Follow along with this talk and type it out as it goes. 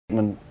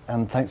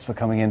And thanks for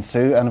coming in,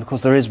 Sue. And of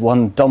course, there is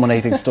one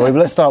dominating story. But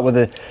let's start with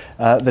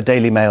the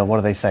Daily Mail. What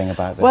are they saying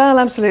about this? Well,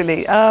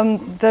 absolutely.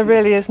 There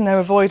really is no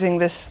avoiding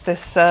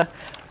this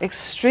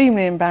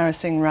extremely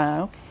embarrassing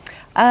row.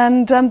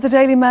 And the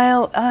Daily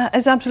Mail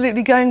is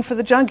absolutely going for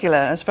the jugular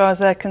as far as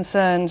they're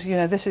concerned. You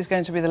know, this is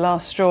going to be the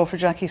last straw for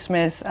Jacqui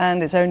Smith,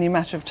 and it's only a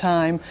matter of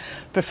time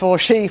before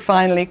she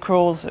finally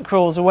crawls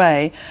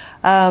away.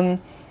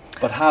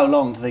 But how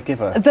long do they give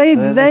her?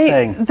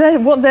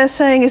 What they're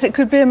saying is it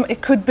could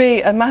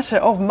be a matter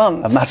of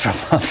months. A matter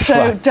of months. So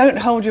right. Don't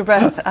hold your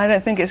breath. I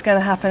don't think it's going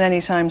to happen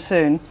anytime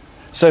soon.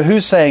 So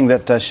who's saying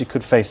that she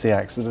could face the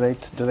axe? Do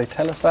they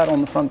tell us that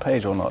on the front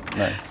page or not?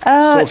 No.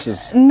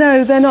 Sources.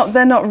 No, they're not.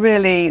 They're not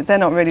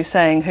really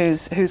saying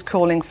who's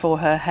calling for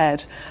her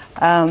head.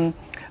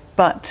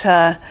 But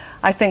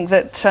I think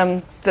that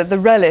the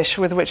relish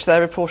with which they're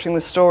reporting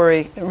the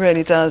story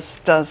really does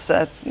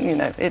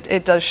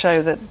it does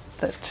show that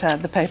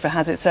the paper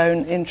has its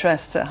own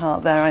interests at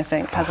heart there. I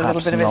think has a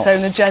little bit of its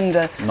own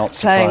agenda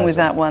playing with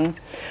that one.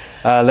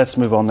 Let's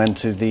move on then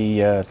to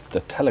the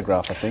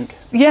Telegraph, I think.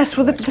 Yes,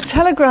 well, the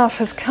Telegraph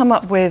has come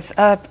up with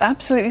an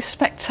absolutely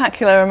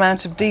spectacular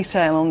amount of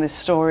detail on this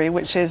story,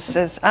 which is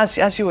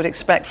as you would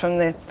expect from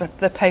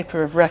the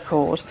paper of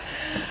record.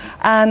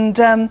 And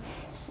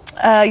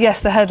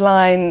yes, the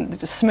headline,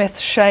 Smith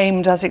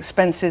shamed as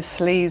expenses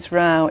sleaze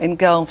row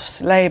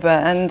engulfs Labour,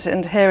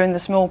 and here in the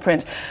small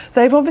print,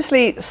 they've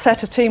obviously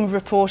set a team of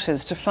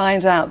reporters to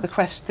find out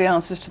the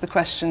answers to the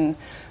question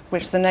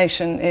which the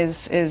Nation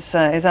is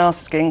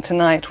asking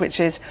tonight, which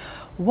is,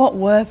 what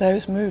were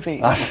those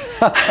movies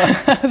that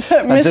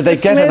Mr. Did they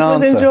get Smith an answer?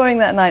 Was enjoying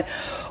that night?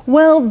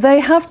 Well, they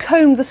have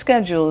combed the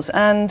schedules,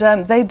 and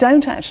they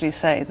don't actually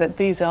say that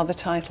these are the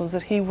titles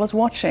that he was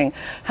watching.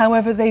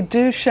 However, they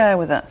do share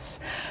with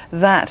us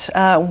that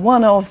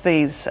one of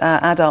these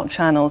adult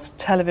channels,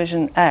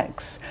 Television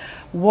X,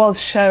 was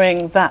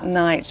showing that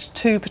night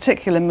two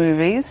particular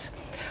movies.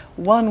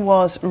 One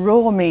was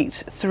Raw Meat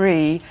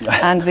 3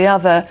 and the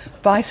other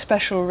By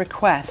Special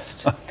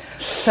Request.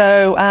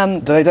 So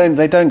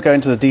they don't go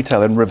into the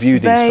detail and review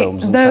these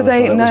films and tell us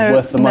whether it was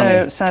worth the money.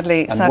 No,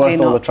 sadly worth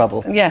not. all the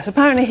trouble. Yes,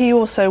 apparently he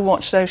also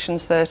watched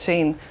Ocean's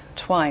 13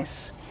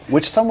 twice.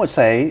 Which some would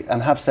say,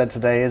 and have said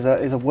today, is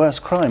a worse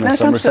crime in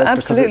some respects.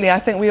 Absolutely, I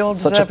think we all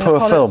deserve such a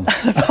poor film.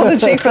 An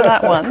apology for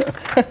that one.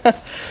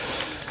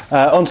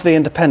 On to The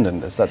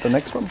Independent, is that the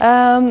next one?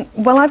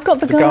 Well, I've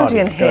got The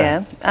Guardian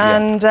here,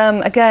 and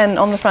again,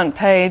 on the front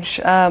page,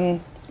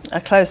 a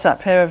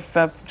close-up here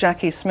of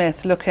Jacqui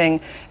Smith looking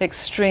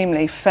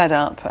extremely fed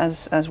up,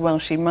 as well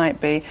she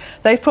might be.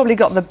 They've probably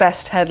got the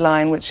best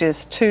headline, which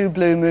is 2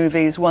 blue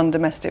movies, 1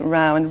 domestic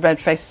row, and red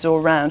faces all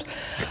round.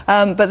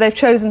 But they've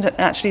chosen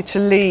actually to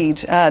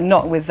lead,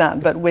 not with that,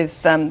 but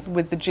with the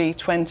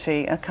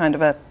G20, a kind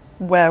of a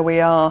where we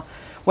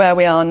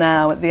are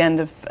now at the end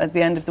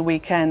of the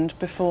weekend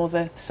before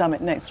the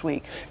summit next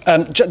week.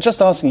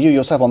 Just asking you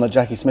yourself on the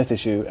Jacqui Smith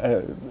issue,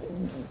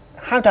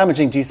 how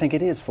damaging do you think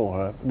it is for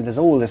her? I mean, there's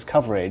all this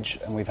coverage,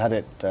 and we've had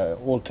it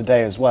all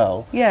today as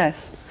well.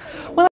 Yes.